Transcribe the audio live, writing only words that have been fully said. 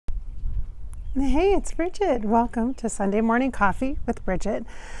Hey, it's Bridgette. Welcome to Sunday Morning Coffee with Bridgette.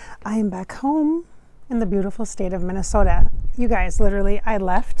 I am back home in the beautiful state of Minnesota. You guys, literally, I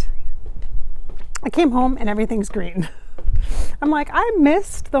came home and everything's green. I'm like, I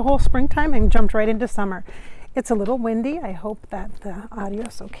missed the whole springtime and jumped right into summer. It's a little windy. I hope that the audio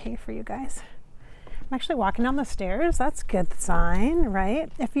is okay for you guys. I'm actually walking down the stairs. That's a good sign,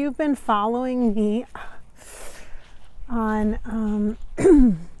 right? If you've been following me on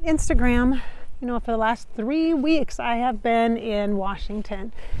Instagram, you know, for the last 3 weeks I have been in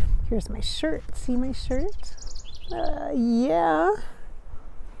Washington. Here's my shirt. See my shirt? Yeah.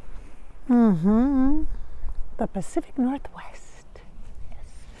 The Pacific Northwest. Yes.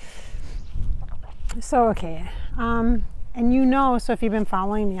 So, okay. And you know, so if you've been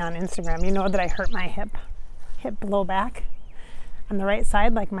following me on Instagram, you know that I hurt my hip low back on the right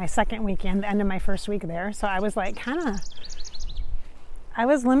side, like my second weekend, the end of my first week there. So I was like I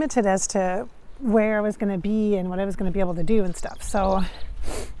was limited as to where I was going to be and what I was going to be able to do and stuff. So,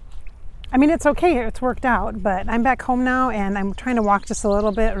 I mean, it's okay. It's worked out, but I'm back home now and I'm trying to walk just a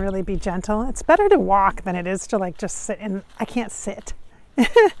little bit, really be gentle. It's better to walk than it is to like just sit, and I can't sit. I'm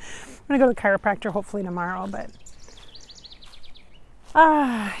going to go to the chiropractor hopefully tomorrow, but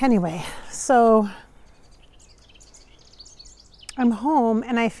anyway, so I'm home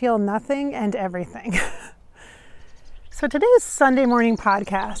and I feel nothing and everything. So today's Sunday morning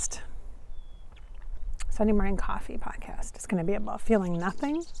podcast, Sunday morning coffee podcast, is going to be about feeling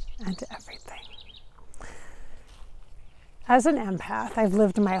nothing and everything. As an empath, I've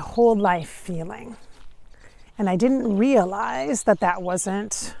lived my whole life feeling, and I didn't realize that that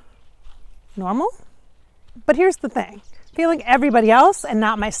wasn't normal. But here's the thing, feeling everybody else and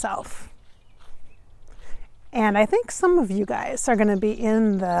not myself. And I think some of you guys are going to be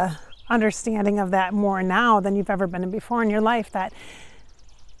in the understanding of that more now than you've ever been in before in your life, that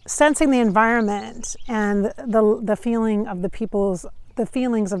sensing the environment and the feelings of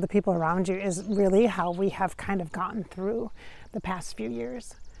the people around you is really how we have kind of gotten through the past few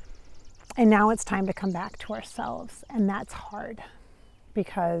years. And now it's time to come back to ourselves, and that's hard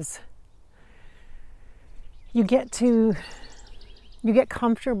because you get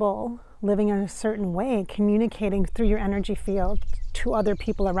comfortable living in a certain way, communicating through your energy field to other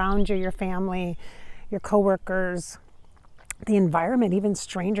people around you, your family, your coworkers, the environment, even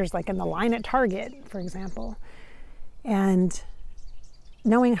strangers, like in the line at Target, for example. And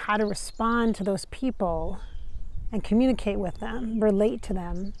knowing how to respond to those people and communicate with them, relate to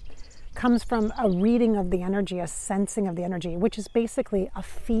them, comes from a reading of the energy, a sensing of the energy, which is basically a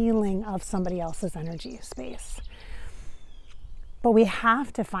feeling of somebody else's energy space. But we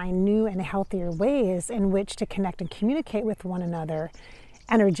have to find new and healthier ways in which to connect and communicate with one another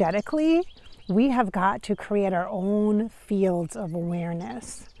energetically. We have got to create our own fields of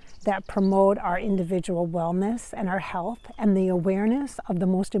awareness that promote our individual wellness and our health. And the awareness of the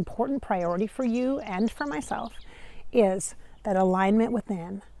most important priority for you and for myself is that alignment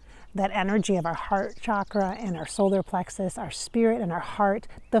within, that energy of our heart chakra and our solar plexus, our spirit and our heart.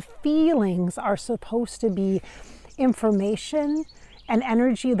 The feelings are supposed to be information and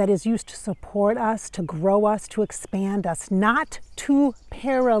energy that is used to support us, to grow us, to expand us, not to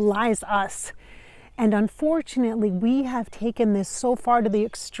paralyze us. And unfortunately, we have taken this so far to the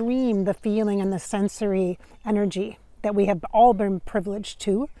extreme, the feeling and the sensory energy that we have all been privileged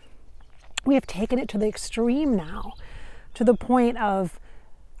to. We have taken it to the extreme now, to the point of,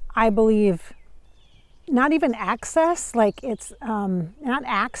 I believe, not even access, like it's not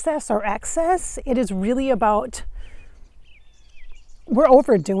access or excess. It is really about, we're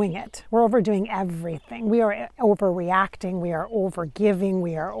overdoing it. We're overdoing everything. We are overreacting. We are overgiving.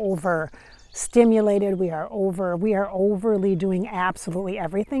 We are overstimulated. We are overly doing absolutely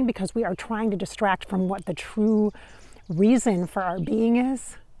everything because we are trying to distract from what the true reason for our being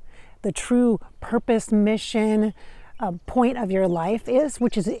is, the true purpose, mission, point of your life is,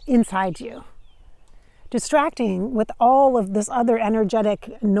 which is inside you. Distracting with all of this other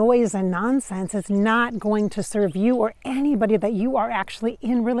energetic noise and nonsense is not going to serve you or anybody that you are actually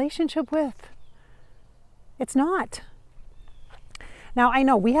in relationship with. It's not. Now, I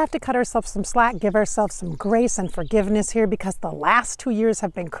know we have to cut ourselves some slack, give ourselves some grace and forgiveness here, because the last 2 years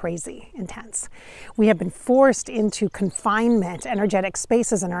have been crazy intense. We have been forced into confinement, energetic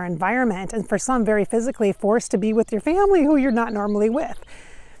spaces in our environment, and for some very physically forced to be with your family who you're not normally with.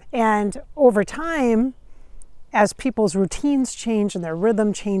 And over time, as people's routines change and their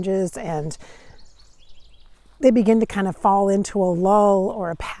rhythm changes and they begin to kind of fall into a lull or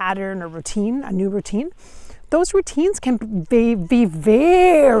a pattern or routine, a new routine, those routines can be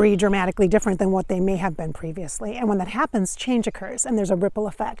very dramatically different than what they may have been previously. And when that happens, change occurs and there's a ripple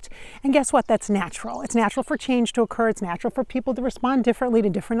effect. And guess what? That's natural. It's natural for change to occur. It's natural for people to respond differently to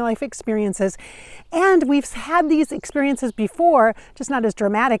different life experiences. And we've had these experiences before, just not as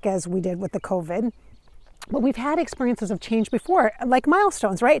dramatic as we did with the COVID. But we've had experiences of change before, like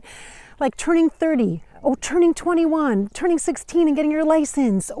milestones, right? Like turning 30, or turning 21, turning 16 and getting your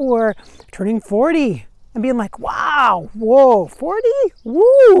license, or turning 40 and being like, wow, whoa, 40?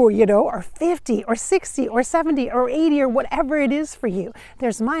 Woo, you know, or 50 or 60 or 70 or 80 or whatever it is for you.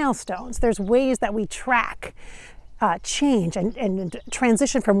 There's milestones. There's ways that we track change and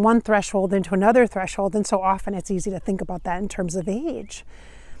transition from one threshold into another threshold. And so often it's easy to think about that in terms of age.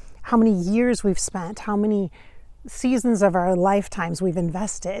 How many years we've spent, how many seasons of our lifetimes we've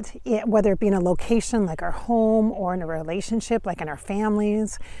invested, whether it be in a location like our home or in a relationship like in our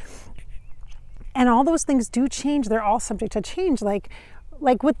families. And all those things do change. They're all subject to change, like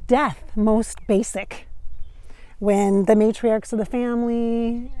with death, most basic. When the matriarchs of the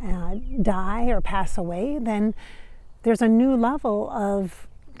family die or pass away, then there's a new level of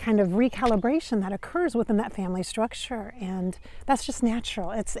kind of recalibration that occurs within that family structure. And that's just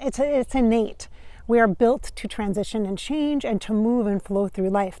natural. It's innate. We are built to transition and change and to move and flow through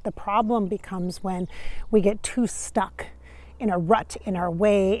life. The problem becomes when we get too stuck in a rut, in our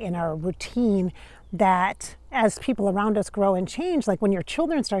way, in our routine, that as people around us grow and change, like when your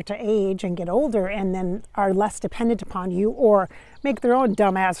children start to age and get older and then are less dependent upon you or make their own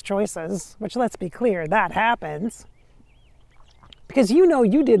dumbass choices, which, let's be clear, that happens. Because you know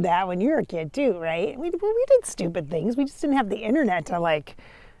you did that when you were a kid too, right? We did stupid things. We just didn't have the internet to like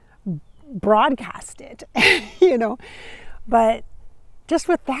broadcast it, you know? But just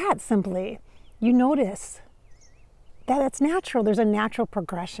with that, simply, you notice that it's natural. There's a natural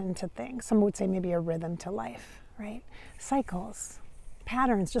progression to things. Some would say maybe a rhythm to life, right? Cycles,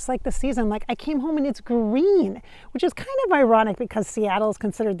 patterns, just like the season. Like I came home and it's green, which is kind of ironic because Seattle is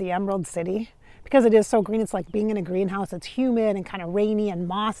considered the Emerald City. Because it is so green, it's like being in a greenhouse. It's humid and kind of rainy and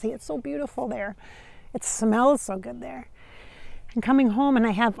mossy. It's so beautiful there. It smells so good there. And coming home and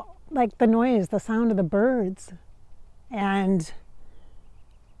I have like the noise, the sound of the birds. And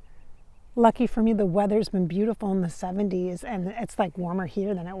lucky for me, the weather's been beautiful in the 70s and it's like warmer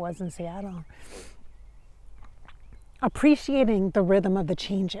here than it was in Seattle. Appreciating the rhythm of the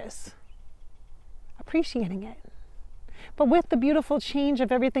changes. Appreciating it. But with the beautiful change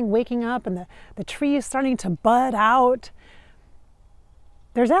of everything waking up and the trees starting to bud out,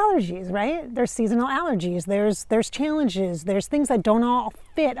 there's allergies, right? There's seasonal allergies, there's challenges, there's things that don't all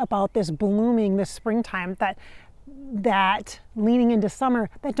fit about this blooming, this springtime, that leaning into summer,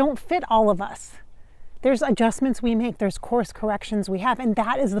 that don't fit all of us. There's adjustments we make, there's course corrections we have, and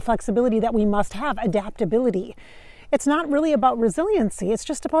that is the flexibility that we must have, adaptability. It's not really about resiliency, it's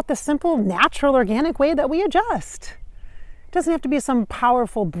just about the simple, natural, organic way that we adjust. It doesn't have to be some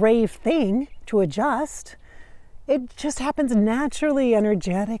powerful, brave thing to adjust. It just happens naturally,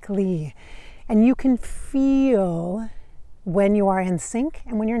 energetically. And you can feel when you are in sync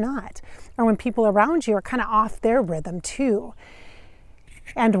and when you're not. Or when people around you are kind of off their rhythm too.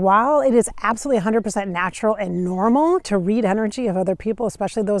 And while it is absolutely 100% natural and normal to read energy of other people,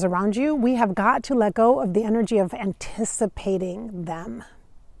 especially those around you, we have got to let go of the energy of anticipating them.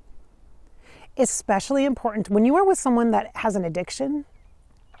 Especially important when you are with someone that has an addiction.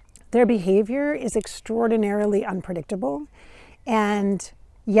 Their behavior is extraordinarily unpredictable, and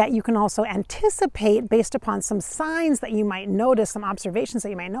yet you can also anticipate based upon some signs that you might notice, some observations that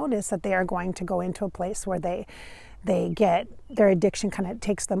you might notice, that they are going to go into a place where they get their addiction kind of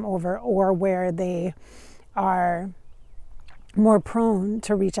takes them over, or where they are more prone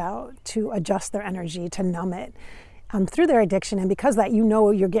to reach out, to adjust their energy, to numb it. Through their addiction. And because that, you know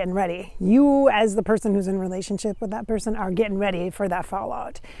you're getting ready. You, as the person who's in relationship with that person, are getting ready for that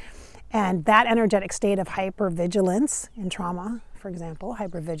fallout. And that energetic state of hypervigilance in trauma, for example,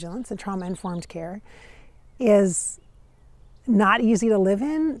 hypervigilance in trauma-informed care, is not easy to live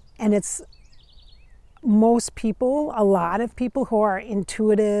in. And it's most people, a lot of people who are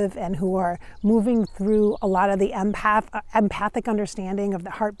intuitive and who are moving through a lot of the empathic understanding of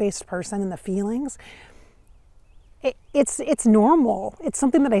the heart-based person and the feelings, it's normal. It's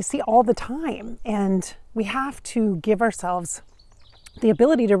something that I see all the time. And we have to give ourselves the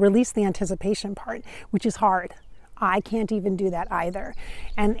ability to release the anticipation part, which is hard. I can't even do that either.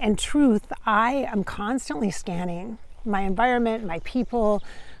 And truth, I am constantly scanning my environment, my people,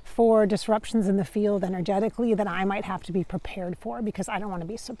 for disruptions in the field energetically that I might have to be prepared for, because I don't want to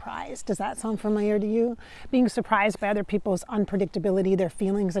be surprised. Does that sound familiar to you? Being surprised by other people's unpredictability, their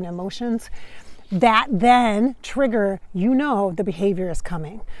feelings and emotions. that then trigger, you know the behavior is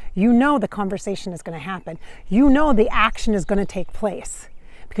coming. You know the conversation is going to happen. You know the action is going to take place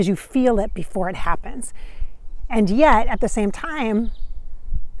because you feel it before it happens. And yet, at the same time,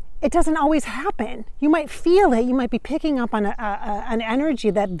 it doesn't always happen. You might feel it. You might be picking up on an energy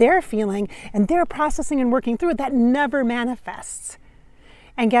that they're feeling and they're processing and working through it that never manifests.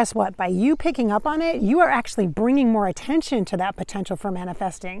 And guess what? By you picking up on it, you are actually bringing more attention to that potential for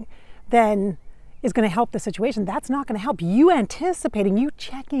manifesting than is going to help the situation. That's not going to help. You anticipating, you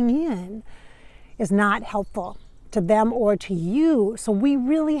checking in is not helpful to them or to you. So we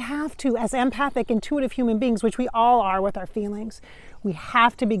really have to, as empathic, intuitive human beings, which we all are with our feelings, we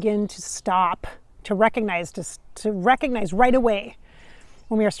have to begin to stop, to recognize right away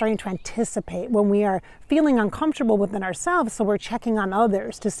when we are starting to anticipate, when we are feeling uncomfortable within ourselves, so we're checking on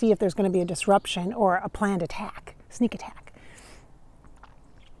others to see if there's going to be a disruption or a planned attack, sneak attack.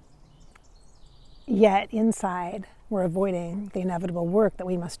 Yet inside, we're avoiding the inevitable work that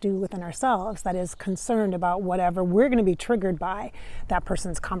we must do within ourselves that is concerned about whatever we're going to be triggered by, that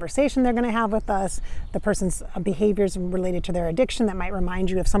person's conversation they're going to have with us, the person's behaviors related to their addiction that might remind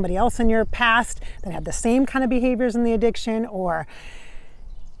you of somebody else in your past that had the same kind of behaviors in the addiction, or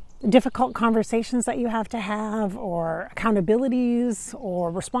difficult conversations that you have to have, or accountabilities or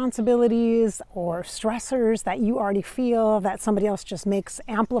responsibilities or stressors that you already feel that somebody else just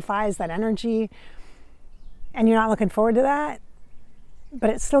amplifies that energy. And you're not looking forward to that, but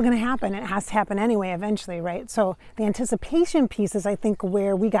it's still going to happen. It has to happen anyway, eventually, right? So the anticipation piece is, I think,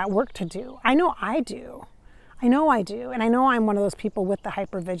 where we got work to do. I know I do. And I know I'm one of those people with the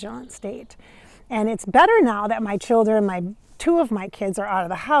hypervigilant state. And it's better now that my children, two of my kids are out of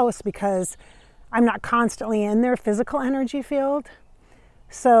the house, because I'm not constantly in their physical energy field.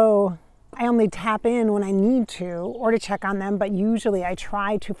 So I only tap in when I need to, or to check on them, but usually I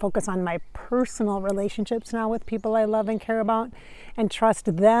try to focus on my personal relationships now with people I love and care about, and trust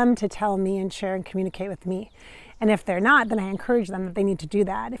them to tell me and share and communicate with me. And if they're not, then I encourage them that they need to do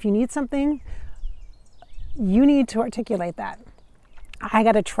that. If you need something, you need to articulate that. I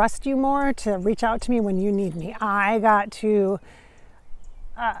got to trust you more to reach out to me when you need me. I got to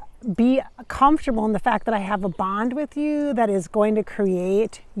be comfortable in the fact that I have a bond with you that is going to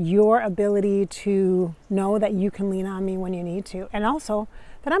create your ability to know that you can lean on me when you need to. And also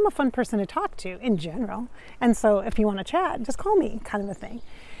that I'm a fun person to talk to in general. And so if you want to chat, just call me, kind of a thing.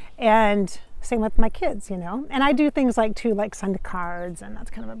 And same with my kids, And I do things like send cards, and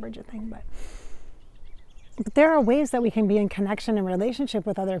that's kind of a Bridgette thing, but there are ways that we can be in connection and relationship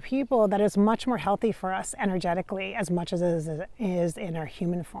with other people that is much more healthy for us energetically, as much as it is in our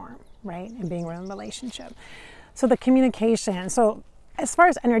human form, right? And being in a relationship. So the communication. So as far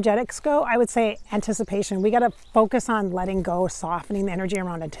as energetics go, I would say anticipation. We got to focus on letting go, softening the energy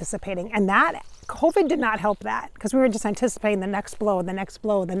around anticipating. And that, COVID did not help that, because we were just anticipating the next blow, the next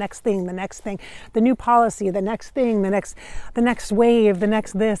blow, the next thing, the new policy, the next thing, the next wave, the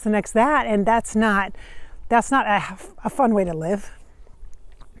next this, the next that. And that's not a fun way to live.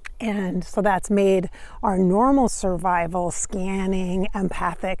 And so that's made our normal survival, scanning,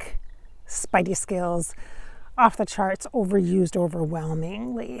 empathic, spidey skills off the charts, overused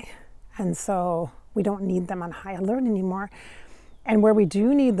overwhelmingly. And so we don't need them on high alert anymore. And where we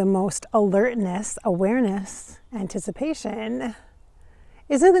do need the most alertness, awareness, anticipation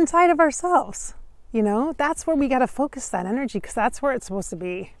is inside of ourselves. That's where we got to focus that energy, because that's where it's supposed to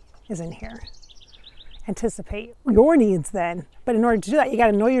be, is in here. Anticipate your needs then. But in order to do that, you got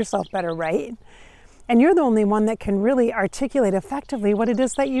to know yourself better, right? And you're the only one that can really articulate effectively what it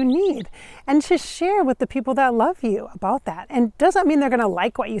is that you need, and just share with the people that love you about that. And doesn't mean they're going to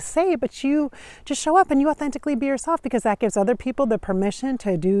like what you say, but you just show up and you authentically be yourself, because that gives other people the permission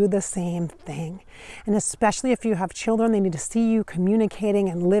to do the same thing. And especially if you have children, they need to see you communicating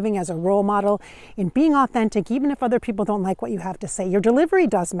and living as a role model in being authentic, even if other people don't like what you have to say. Your delivery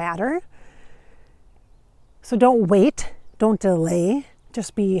does matter. So don't wait, don't delay,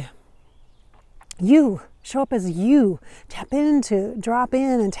 just be you. Show up as you. Drop in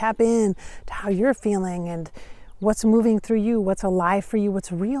and tap in to how you're feeling and what's moving through you, what's alive for you,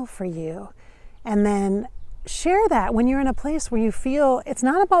 what's real for you. And then share that when you're in a place where you feel, it's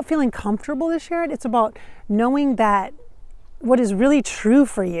not about feeling comfortable to share it, it's about knowing that what is really true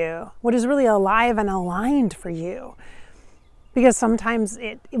for you, what is really alive and aligned for you. Because sometimes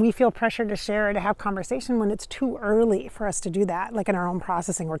we feel pressure to share, to have conversation when it's too early for us to do that. Like in our own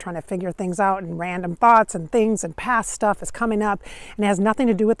processing, we're trying to figure things out, and random thoughts and things and past stuff is coming up, and it has nothing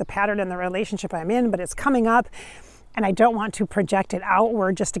to do with the pattern in the relationship I'm in, but it's coming up, and I don't want to project it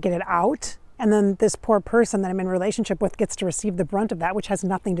outward just to get it out. And then this poor person that I'm in a relationship with gets to receive the brunt of that, which has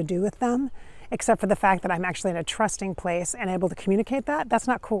nothing to do with them. except for the fact that I'm actually in a trusting place and able to communicate that. That's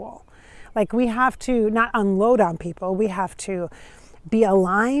not cool. Like, we have to not unload on people. We have to be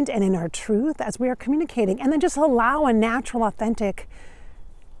aligned and in our truth as we are communicating, and then just allow a natural, authentic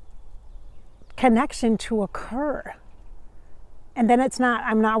connection to occur. And then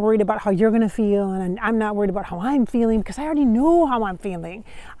I'm not worried about how you're going to feel, and I'm not worried about how I'm feeling, because I already know how I'm feeling.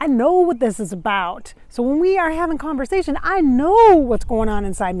 I know what this is about. So when we are having conversation, I know what's going on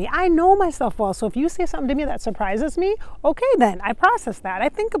inside me. I know myself well. So if you say something to me that surprises me, okay, then I process that. I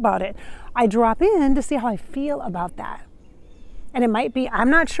think about it. I drop in to see how I feel about that. And it might be, I'm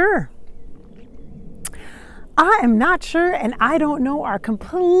not sure. I am not sure, and I don't know are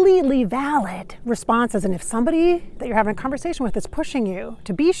completely valid responses. And if somebody that you're having a conversation with is pushing you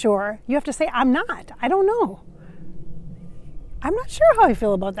to be sure, you have to say, I'm not. I don't know. I'm not sure how I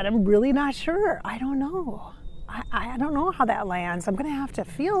feel about that. I'm really not sure. I don't know. I don't know how that lands. I'm going to have to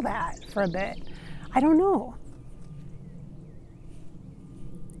feel that for a bit. I don't know.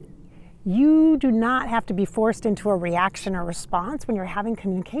 You do not have to be forced into a reaction or response when you're having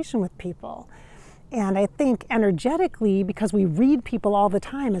communication with people. And I think energetically, because we read people all the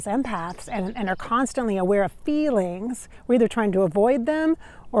time as empaths and are constantly aware of feelings, we're either trying to avoid them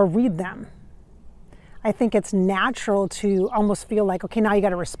or read them. I think it's natural to almost feel like, okay, now you got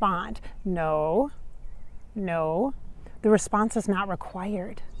to respond. No, the response is not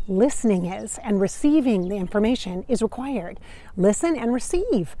required. Listening is, and receiving the information is required. Listen and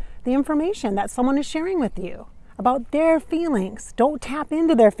receive the information that someone is sharing with you about their feelings. Don't tap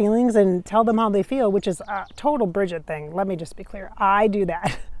into their feelings and tell them how they feel, which is a total Bridgette thing. Let me just be clear. I do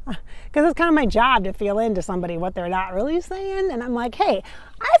that because it's kind of my job to feel into somebody what they're not really saying. And I'm like, hey,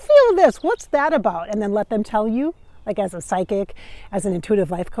 I feel this. What's that about? And then let them tell you, like as a psychic, as an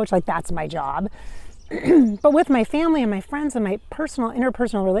intuitive life coach, like that's my job. But with my family and my friends and my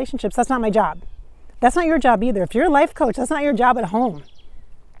interpersonal relationships, that's not my job. That's not your job either. If you're a life coach, that's not your job at home.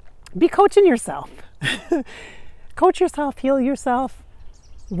 Be coaching yourself. Coach yourself, heal yourself,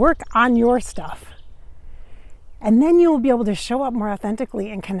 work on your stuff. And then you'll be able to show up more authentically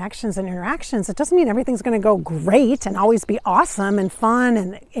in connections and interactions. It doesn't mean everything's going to go great and always be awesome and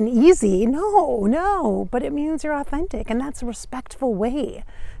fun and easy. No, but it means you're authentic, and that's a respectful way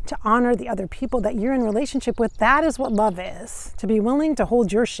to honor the other people that you're in relationship with. That is what love is, to be willing to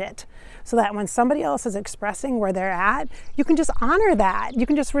hold your shit so that when somebody else is expressing where they're at, you can just honor that. You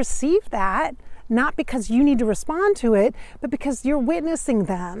can just receive that. Not because you need to respond to it, but because you're witnessing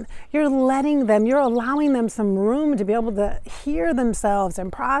them. You're letting them, you're allowing them some room to be able to hear themselves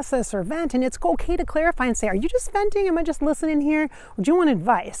and process or vent. And it's okay to clarify and say, are you just venting? Am I just listening here? Or do you want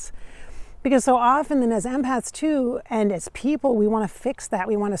advice? Because so often then as empaths too, and as people, we want to fix that.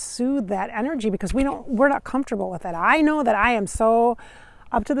 We want to soothe that energy because we're not comfortable with it. I know that I am so,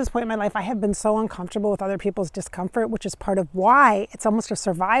 up to this point in my life, I have been so uncomfortable with other people's discomfort, which is part of why it's almost a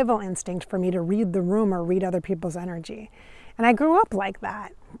survival instinct for me to read the room or read other people's energy. And I grew up like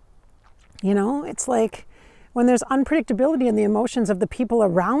that. You know, it's like when there's unpredictability in the emotions of the people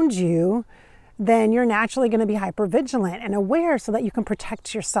around you, then you're naturally going to be hypervigilant and aware so that you can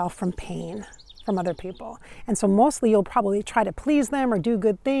protect yourself from pain from other people. And so mostly you'll probably try to please them or do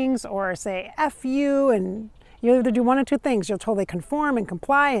good things or say F you, and you'll either do one or two things. You'll totally conform and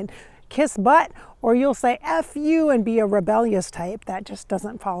comply and kiss butt, or you'll say F you and be a rebellious type that just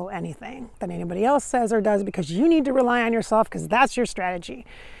doesn't follow anything that anybody else says or does because you need to rely on yourself because that's your strategy.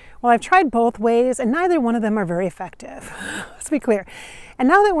 Well, I've tried both ways and neither one of them are very effective. Let's be clear. And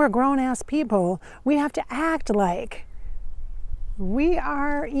now that we're grown-ass people, we have to act like we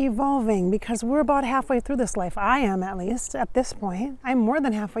are evolving because we're about halfway through this life. I am, at least at this point. I'm more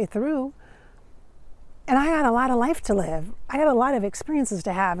than halfway through. And I got a lot of life to live. I got a lot of experiences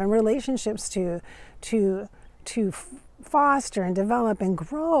to have and relationships to foster and develop and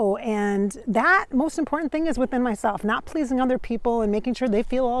grow. And that most important thing is within myself, not pleasing other people and making sure they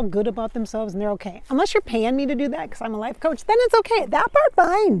feel all good about themselves and they're okay. Unless you're paying me to do that because I'm a life coach, then it's okay. That part,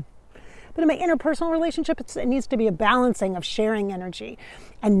 fine. But in my interpersonal relationship, it needs to be a balancing of sharing energy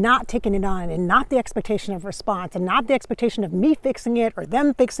and not taking it on, and not the expectation of response, and not the expectation of me fixing it or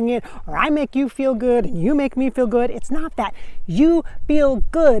them fixing it, or I make you feel good and you make me feel good. It's not that. You feel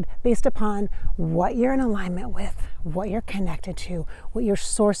good based upon what you're in alignment with, what you're connected to, what you're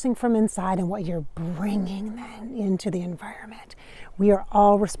sourcing from inside, and what you're bringing then into the environment. We are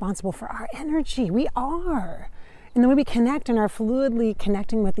all responsible for our energy. We are. And the way we connect and are fluidly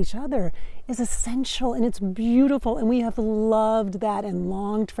connecting with each other is essential, and it's beautiful, and we have loved that and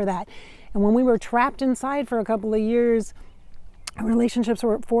longed for that. And when we were trapped inside for a couple of years, our relationships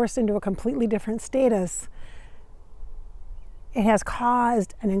were forced into a completely different status. it has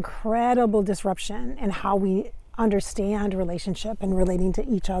caused an incredible disruption in how we understand relationship and relating to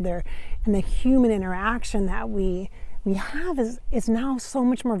each other, and the human interaction that we have is now so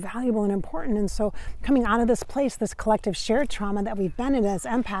much more valuable and important. And so coming out of this place, this collective shared trauma that we've been in as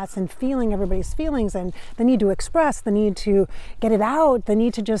empaths, and feeling everybody's feelings and the need to express, the need to get it out, the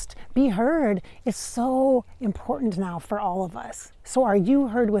need to just be heard, is so important now for all of us. So are you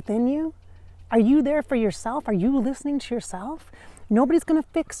heard within you? Are you there for yourself? Are you listening to yourself? Nobody's going to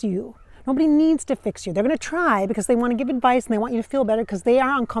fix you. Nobody needs to fix you. They're going to try because they want to give advice and they want you to feel better because they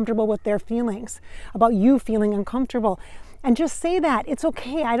are uncomfortable with their feelings, about you feeling uncomfortable. And just say that. It's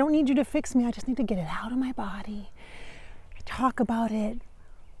okay. I don't need you to fix me. I just need to get it out of my body, talk about it,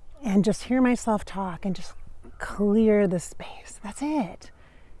 and just hear myself talk and just clear the space. That's it.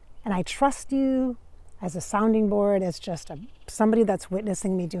 And I trust you as a sounding board, as just somebody that's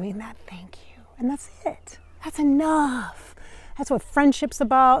witnessing me doing that. Thank you. And that's it. That's enough. That's what friendship's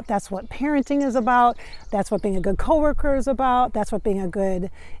about. That's what parenting is about. That's what being a good coworker is about. That's what being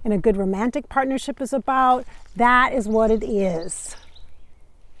in a good romantic partnership is about. That is what it is.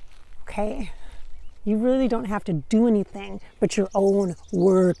 Okay? You really don't have to do anything but your own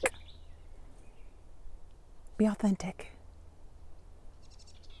work. Be authentic.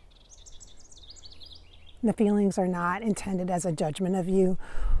 The feelings are not intended as a judgment of you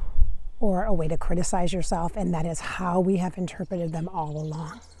or a way to criticize yourself, and that is how we have interpreted them all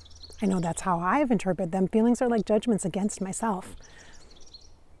along. I know that's how I've interpreted them. Feelings are like judgments against myself.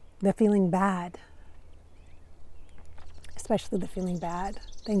 The feeling bad, especially the feeling bad,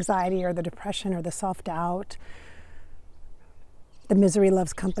 the anxiety or the depression or the self-doubt, the misery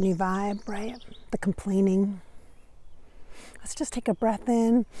loves company vibe, right? The complaining. Let's just take a breath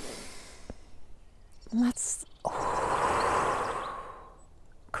in. Let's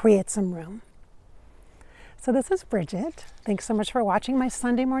create some room. So this is Bridgette. Thanks so much for watching my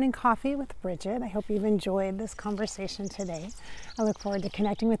Sunday morning coffee with Bridgette. I hope you've enjoyed this conversation today. I look forward to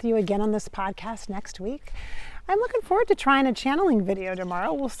connecting with you again on this podcast next week. I'm looking forward to trying a channeling video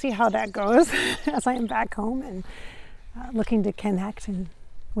tomorrow. We'll see how that goes as I am back home and looking to connect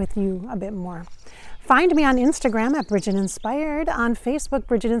with you a bit more. Find me on Instagram at Bridgette Inspired, on Facebook,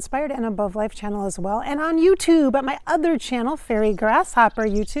 Bridgette Inspired, and Above Life channel as well, and on YouTube at my other channel, Fairy Grasshopper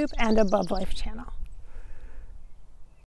YouTube and Above Life channel.